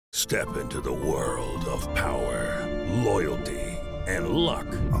Step into the world of power, loyalty, and luck.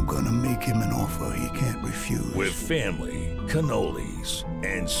 I'm gonna make him an offer he can't refuse. With family, cannolis,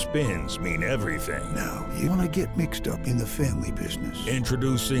 and spins mean everything. Now, you wanna get mixed up in the family business.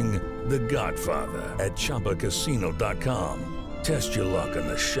 Introducing The Godfather at ChumbaCasino.com. Test your luck in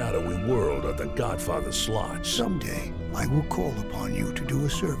the shadowy world of The Godfather slot. Someday, I will call upon you to do a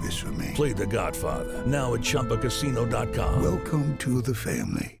service for me. Play The Godfather now at ChumbaCasino.com. Welcome to the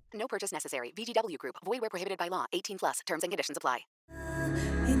family. No purchase necessary. VGW Group. Void where prohibited by law. 18 plus. Terms and conditions apply.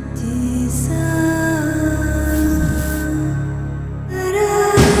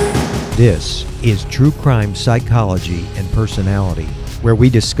 This is True Crime Psychology and Personality, where we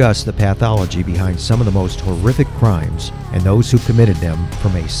discuss the pathology behind some of the most horrific crimes and those who committed them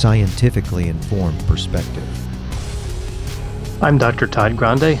from a scientifically informed perspective. I'm Dr. Todd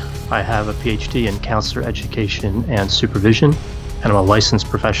Grande. I have a PhD in counselor education and supervision, and I'm a licensed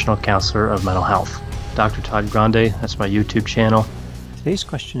professional counselor of mental health. Dr. Todd Grande, that's my YouTube channel. Today's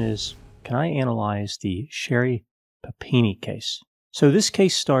question is, can I analyze the Sherry Papini case? So this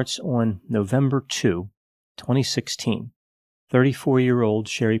case starts on November 2, 2016. 34-year-old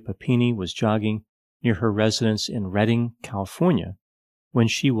Sherry Papini was jogging near her residence in Redding, California, when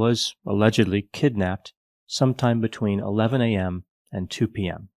she was allegedly kidnapped sometime between 11 a.m. and 2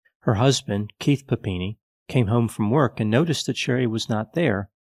 p.m. Her husband, Keith Papini, came home from work and noticed that Sherry was not there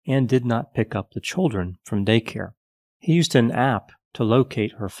and did not pick up the children from daycare. He used an app to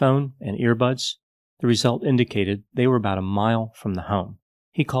locate her phone and earbuds. The result indicated they were about a mile from the home.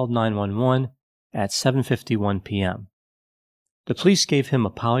 He called 911 at 7:51 p.m. The police gave him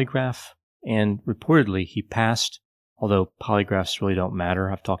a polygraph, and reportedly he passed, although polygraphs really don't matter.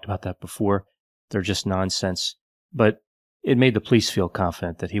 I've talked about that before. They're just nonsense. But it made the police feel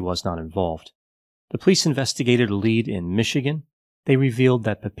confident that he was not involved. The police investigated a lead in Michigan. They revealed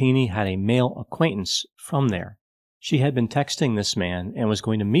that Papini had a male acquaintance from there. She had been texting this man and was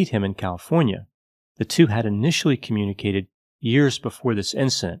going to meet him in California. The two had initially communicated years before this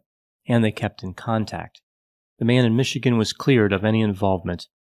incident, and they kept in contact. The man in Michigan was cleared of any involvement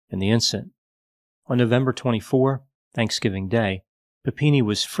in the incident. On November 24, Thanksgiving Day, Papini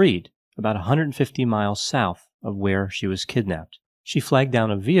was freed about 150 miles south of where she was kidnapped. She flagged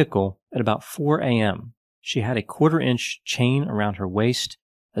down a vehicle at about 4 a.m. She had a 1/4-inch chain around her waist,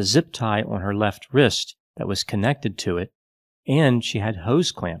 a zip tie on her left wrist that was connected to it, and she had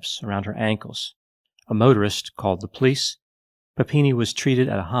hose clamps around her ankles. A motorist called the police. Papini was treated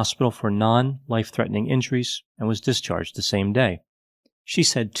at a hospital for non-life-threatening injuries and was discharged the same day. She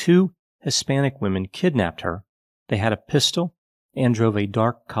said 2 Hispanic women kidnapped her. They had a pistol and drove a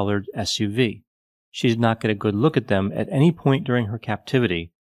dark-colored SUV. She did not get a good look at them at any point during her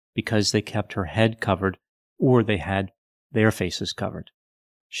captivity because they kept her head covered or they had their faces covered.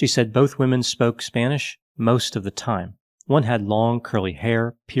 She said both women spoke Spanish most of the time. One had long curly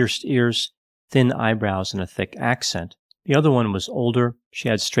hair, pierced ears, thin eyebrows, and a thick accent. The other one was older. She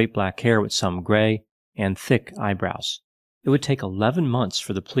had straight black hair with some gray and thick eyebrows. It would take 11 months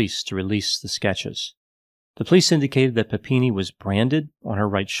for the police to release the sketches. The police indicated that Papini was branded on her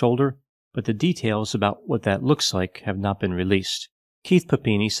right shoulder, but the details about what that looks like have not been released. Keith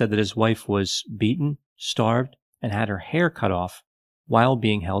Papini said that his wife was beaten, starved, and had her hair cut off while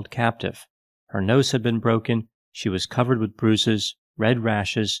being held captive. Her nose had been broken, she was covered with bruises, red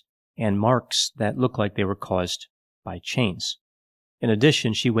rashes, and marks that looked like they were caused by chains. In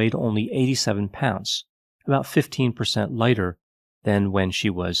addition, she weighed only 87 pounds, about 15% lighter than when she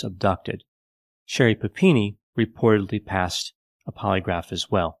was abducted. Sherry Papini reportedly passed a polygraph as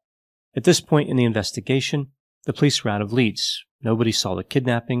well. At this point in the investigation, the police were out of leads. Nobody saw the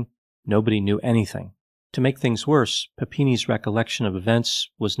kidnapping. Nobody knew anything. To make things worse, Papini's recollection of events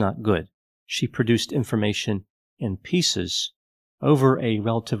was not good. She produced information in pieces over a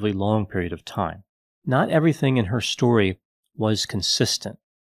relatively long period of time. Not everything in her story was consistent.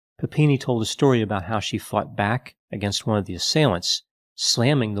 Papini told a story about how she fought back against one of the assailants,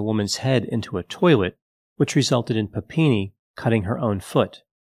 slamming the woman's head into a toilet, which resulted in Papini cutting her own foot.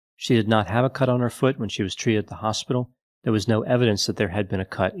 She did not have a cut on her foot when she was treated at the hospital. There was no evidence that there had been a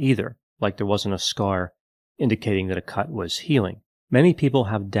cut either, like there wasn't a scar indicating that a cut was healing. Many people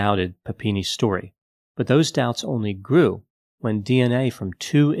have doubted Papini's story, but those doubts only grew when DNA from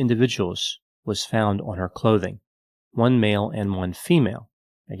 2 individuals was found on her clothing, one male and one female.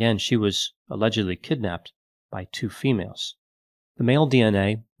 Again, she was allegedly kidnapped by 2 females. The male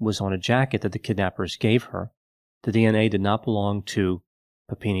DNA was on a jacket that the kidnappers gave her. The DNA did not belong to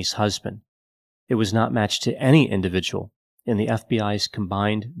Papini's husband. It was not matched to any individual in the FBI's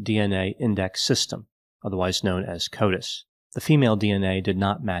combined DNA index system, otherwise known as CODIS. The female DNA did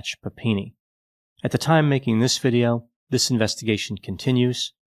not match Papini. At the time making this video, this investigation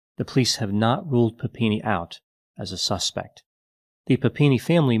continues. The police have not ruled Papini out as a suspect. The Papini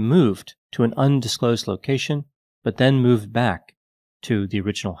family moved to an undisclosed location, but then moved back to the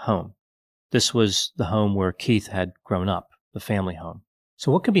original home. This was the home where Keith had grown up, the family home.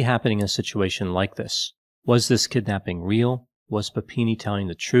 So what could be happening in a situation like this? Was this kidnapping real? Was Papini telling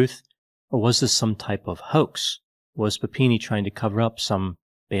the truth? Or was this some type of hoax? Was Papini trying to cover up some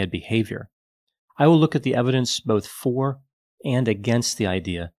bad behavior? I will look at the evidence both for and against the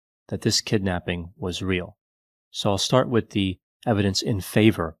idea that this kidnapping was real. So I'll start with the evidence in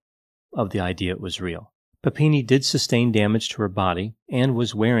favor of the idea it was real. Papini did sustain damage to her body and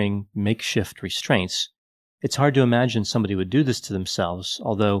was wearing makeshift restraints. It's hard to imagine somebody would do this to themselves,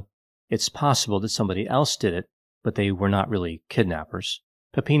 although it's possible that somebody else did it, but they were not really kidnappers.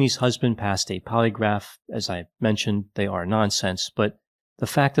 Papini's husband passed a polygraph. As I mentioned, they are nonsense, but the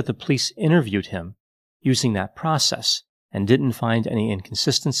fact that the police interviewed him using that process and didn't find any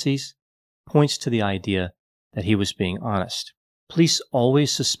inconsistencies points to the idea that he was being honest. Police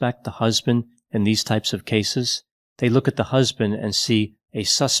always suspect the husband in these types of cases. They look at the husband and see a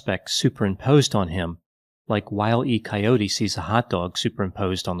suspect superimposed on him, like Wile E. Coyote sees a hot dog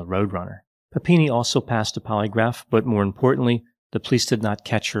superimposed on the Roadrunner. Papini also passed a polygraph, but more importantly, the police did not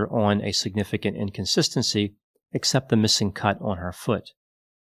catch her on a significant inconsistency except the missing cut on her foot.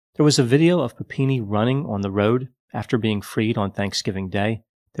 There was a video of Papini running on the road after being freed on Thanksgiving Day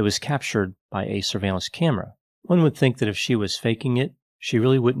that was captured by a surveillance camera. One would think that if she was faking it, she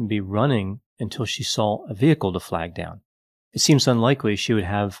really wouldn't be running until she saw a vehicle to flag down. It seems unlikely she would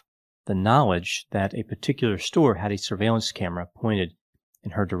have the knowledge that a particular store had a surveillance camera pointed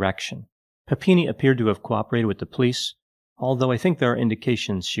in her direction. Papini appeared to have cooperated with the police, although I think there are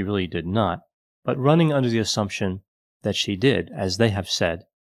indications she really did not, but running under the assumption that she did, as they have said,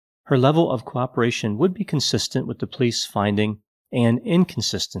 her level of cooperation would be consistent with the police finding an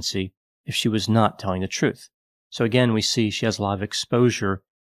inconsistency if she was not telling the truth. So again, we see she has a lot of exposure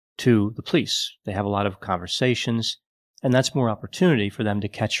to the police. They have a lot of conversations, and that's more opportunity for them to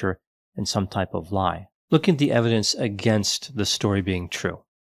catch her in some type of lie. Looking at the evidence against the story being true.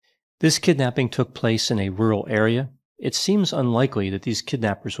 This kidnapping took place in a rural area. It seems unlikely that these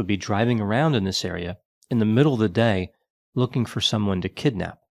kidnappers would be driving around in this area in the middle of the day looking for someone to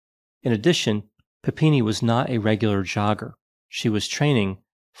kidnap. In addition, Papini was not a regular jogger. She was training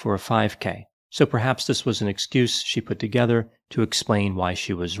for a 5K, so perhaps this was an excuse she put together to explain why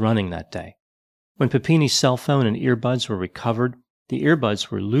she was running that day. When Papini's cell phone and earbuds were recovered, the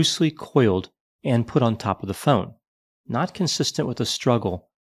earbuds were loosely coiled and put on top of the phone, not consistent with a struggle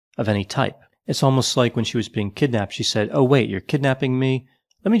of any type. It's almost like when she was being kidnapped, she said, "Oh wait, you're kidnapping me?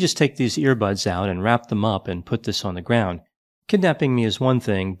 Let me just take these earbuds out and wrap them up and put this on the ground. Kidnapping me is one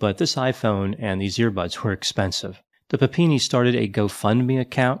thing, but this iPhone and these earbuds were expensive." The Papini started a GoFundMe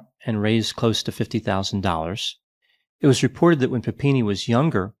account and raised close to $50,000. It was reported that when Papini was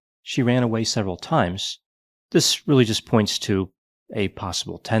younger, she ran away several times. This really just points to a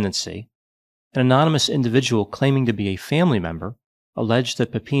possible tendency. An anonymous individual claiming to be a family member alleged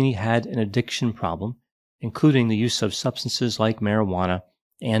that Papini had an addiction problem, including the use of substances like marijuana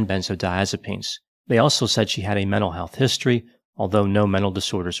and benzodiazepines. They also said she had a mental health history, although no mental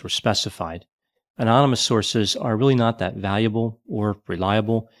disorders were specified. Anonymous sources are really not that valuable or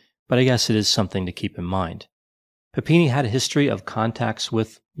reliable, but I guess it is something to keep in mind. Papini had a history of contacts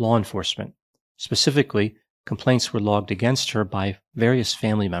with law enforcement. Specifically, complaints were logged against her by various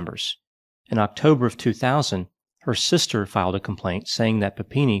family members. In October of 2000, her sister filed a complaint saying that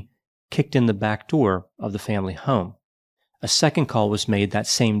Papini kicked in the back door of the family home. A second call was made that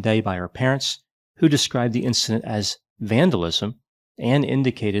same day by her parents, who described the incident as vandalism and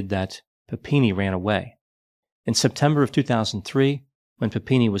indicated that Papini ran away. In September of 2003, when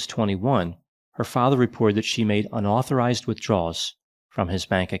Papini was 21, her father reported that she made unauthorized withdrawals from his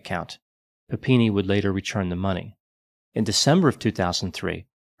bank account. Papini would later return the money. In December of 2003,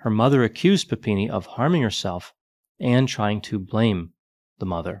 her mother accused Papini of harming herself and trying to blame the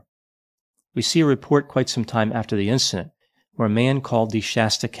mother. We see a report quite some time after the incident where a man called the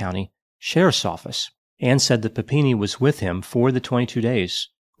Shasta County Sheriff's Office and said that Papini was with him for the 22 days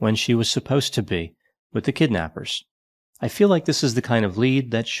when she was supposed to be with the kidnappers. I feel like this is the kind of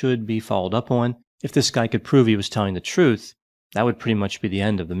lead that should be followed up on. If this guy could prove he was telling the truth, that would pretty much be the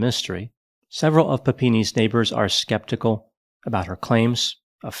end of the mystery. Several of Papini's neighbors are skeptical about her claims.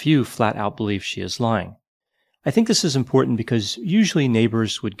 A few flat out believe she is lying. I think this is important because usually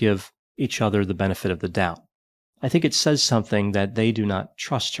neighbors would give each other the benefit of the doubt. I think it says something that they do not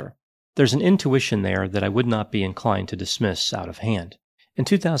trust her. There's an intuition there that I would not be inclined to dismiss out of hand. In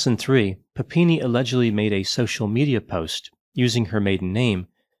 2003, Papini allegedly made a social media post using her maiden name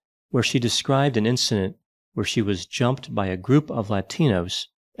where she described an incident where she was jumped by a group of Latinos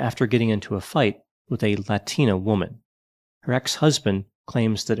after getting into a fight with a Latina woman. Her ex-husband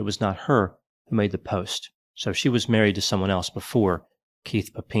claims that it was not her who made the post, so she was married to someone else before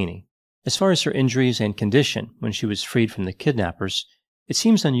Keith Papini. As far as her injuries and condition when she was freed from the kidnappers, it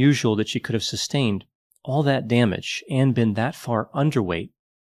seems unusual that she could have sustained all that damage and been that far underweight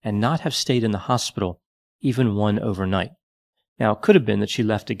and not have stayed in the hospital even one overnight. Now, it could have been that she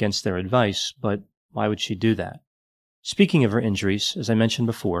left against their advice, but why would she do that? Speaking of her injuries, as I mentioned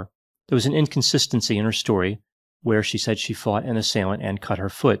before, there was an inconsistency in her story where she said she fought an assailant and cut her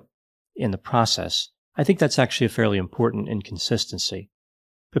foot in the process. I think that's actually a fairly important inconsistency.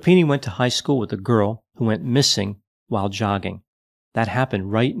 Papini went to high school with a girl who went missing while jogging. That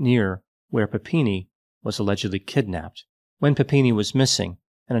happened right near where Papini was allegedly kidnapped. When Papini was missing,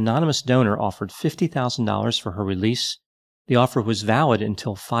 an anonymous donor offered $50,000 for her release. The offer was valid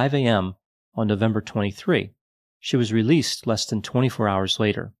until 5 a.m. on November 23. She was released less than 24 hours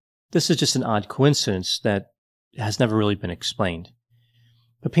later. This is just an odd coincidence that has never really been explained.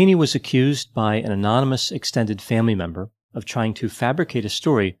 Papini was accused by an anonymous extended family member of trying to fabricate a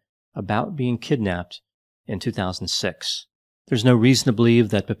story about being kidnapped in 2006. There's no reason to believe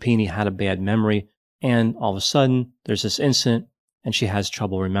that Papini had a bad memory, and all of a sudden, there's this incident, and she has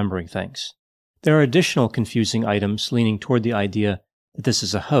trouble remembering things. There are additional confusing items leaning toward the idea that this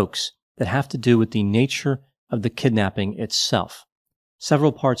is a hoax that have to do with the nature of the kidnapping itself.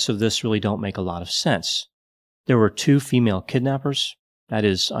 Several parts of this really don't make a lot of sense. There were 2 female kidnappers. That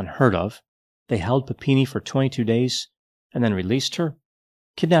is unheard of. They held Papini for 22 days and then released her.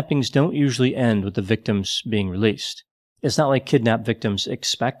 Kidnappings don't usually end with the victims being released. It's not like kidnapped victims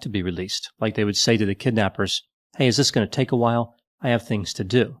expect to be released, like they would say to the kidnappers, "Hey, is this going to take a while? I have things to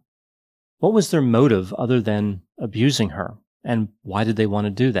do." What was their motive other than abusing her, and why did they want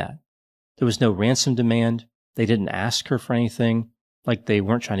to do that? There was no ransom demand. They didn't ask her for anything, like they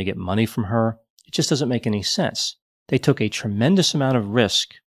weren't trying to get money from her. It just doesn't make any sense. They took a tremendous amount of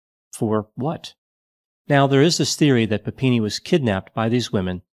risk for what? Now, there is this theory that Papini was kidnapped by these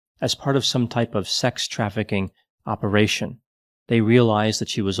women as part of some type of sex trafficking operation. They realized that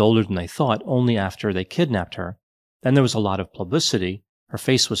she was older than they thought only after they kidnapped her. Then there was a lot of publicity. Her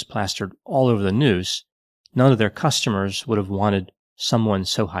face was plastered all over the news. None of their customers would have wanted someone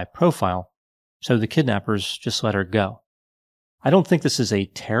so high profile, so the kidnappers just let her go. I don't think this is a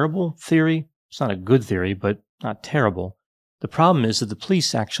terrible theory. It's not a good theory, but not terrible. The problem is that the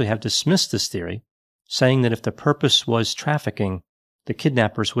police actually have dismissed this theory, saying that if the purpose was trafficking, the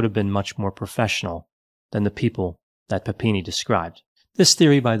kidnappers would have been much more professional than the people that Papini described. This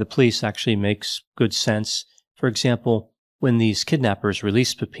theory by the police actually makes good sense. For example, when these kidnappers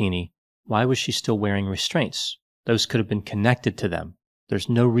released Papini, why was she still wearing restraints? Those could have been connected to them. There's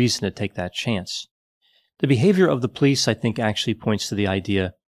no reason to take that chance. The behavior of the police, I think, actually points to the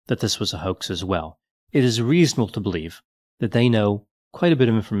idea that this was a hoax as well. It is reasonable to believe that they know quite a bit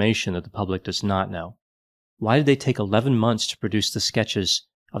of information that the public does not know. Why did they take 11 months to produce the sketches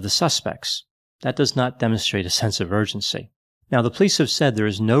of the suspects? That does not demonstrate a sense of urgency. Now, the police have said there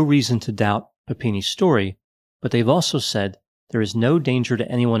is no reason to doubt Papini's story, but they've also said there is no danger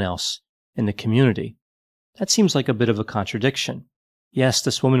to anyone else in the community. That seems like a bit of a contradiction. Yes,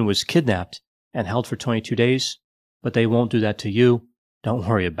 this woman was kidnapped and held for 22 days, but they won't do that to you. Don't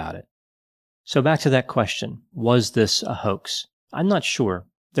worry about it. So back to that question, was this a hoax? I'm not sure.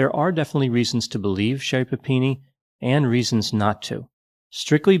 There are definitely reasons to believe Sherri Papini and reasons not to.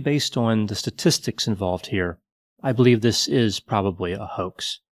 Strictly based on the statistics involved here, I believe this is probably a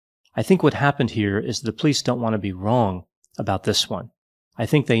hoax. I think what happened here is the police don't want to be wrong about this one. I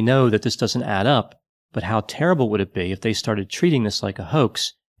think they know that this doesn't add up, but how terrible would it be if they started treating this like a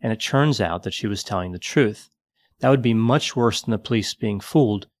hoax and it turns out that she was telling the truth? That would be much worse than the police being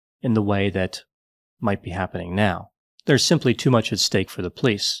fooled in the way that might be happening now. There's simply too much at stake for the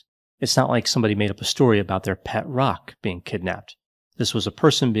police. It's not like somebody made up a story about their pet rock being kidnapped. This was a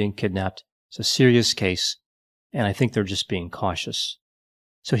person being kidnapped. It's a serious case, and I think they're just being cautious.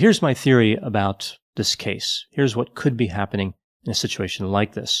 So here's my theory about this case. Here's what could be happening in a situation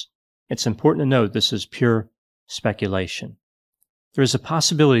like this. It's important to note this is pure speculation. There is a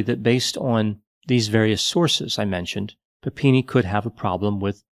possibility that based on these various sources I mentioned, Papini could have a problem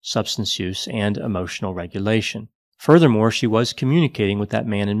with substance use and emotional regulation. Furthermore, she was communicating with that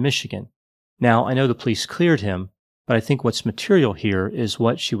man in Michigan. Now, I know the police cleared him, but I think what's material here is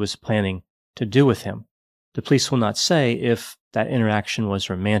what she was planning to do with him. The police will not say if that interaction was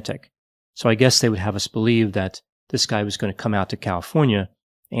romantic. So I guess they would have us believe that this guy was going to come out to California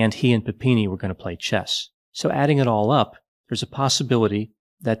and he and Papini were going to play chess. So adding it all up, there's a possibility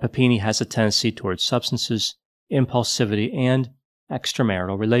that Papini has a tendency towards substances, impulsivity, and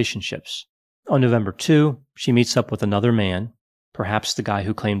extramarital relationships. On November 2, she meets up with another man, perhaps the guy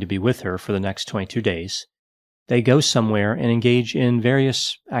who claimed to be with her for the next 22 days. They go somewhere and engage in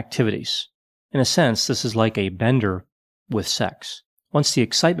various activities. In a sense, this is like a bender with sex. Once the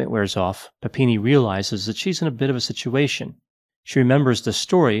excitement wears off, Papini realizes that she's in a bit of a situation. She remembers the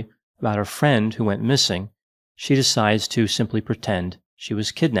story about her friend who went missing. She decides to simply pretend she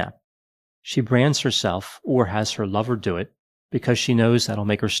was kidnapped. She brands herself, or has her lover do it, because she knows that'll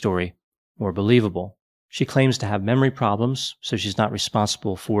make her story more believable. She claims to have memory problems, so she's not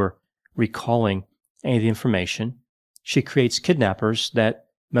responsible for recalling any of the information. She creates kidnappers that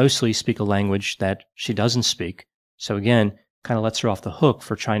mostly speak a language that she doesn't speak, so again, kind of lets her off the hook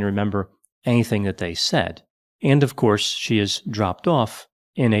for trying to remember anything that they said. And of course, she is dropped off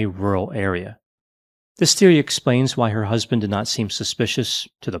in a rural area. This theory explains why her husband did not seem suspicious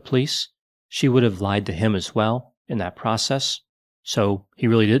to the police. She would have lied to him as well in that process, so he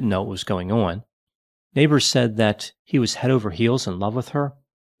really didn't know what was going on. Neighbors said that he was head over heels in love with her.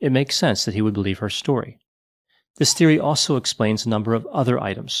 It makes sense that he would believe her story. This theory also explains a number of other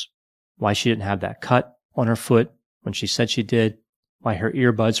items. Why she didn't have that cut on her foot when she said she did, why her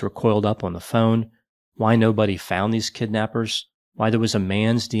earbuds were coiled up on the phone, why nobody found these kidnappers, why there was a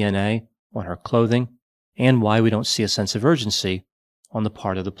man's DNA on her clothing, and why we don't see a sense of urgency on the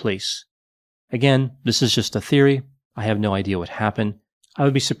part of the police. Again, this is just a theory. I have no idea what happened. I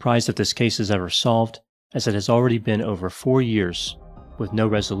would be surprised if this case is ever solved, as it has already been over 4 years with no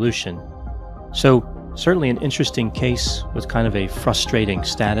resolution. So, certainly an interesting case with kind of a frustrating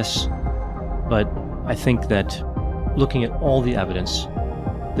status, but I think that looking at all the evidence,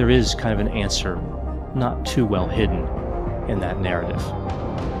 there is kind of an answer not too well hidden in that narrative.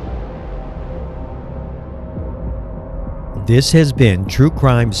 This has been True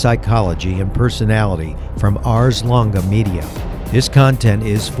Crime Psychology and Personality from Ars Longa Media. This content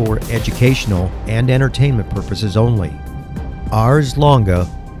is for educational and entertainment purposes only. Ars Longa,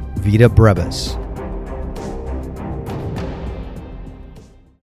 Vita Brevis.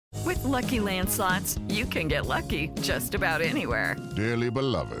 With Lucky Land Slots, you can get lucky just about anywhere. Dearly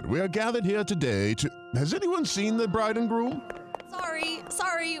beloved, we are gathered here today to... Has anyone seen the bride and groom?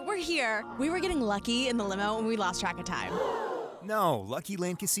 Sorry, we're here. We were getting lucky in the limo and we lost track of time. No, Lucky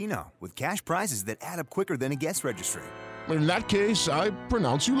Land Casino, with cash prizes that add up quicker than a guest registry. In that case, I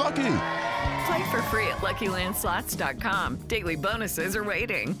pronounce you lucky. Play for free at LuckyLandSlots.com. Daily bonuses are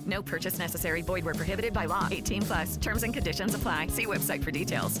waiting. No purchase necessary. Void where prohibited by law. 18+. Terms and conditions apply. See website for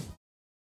details.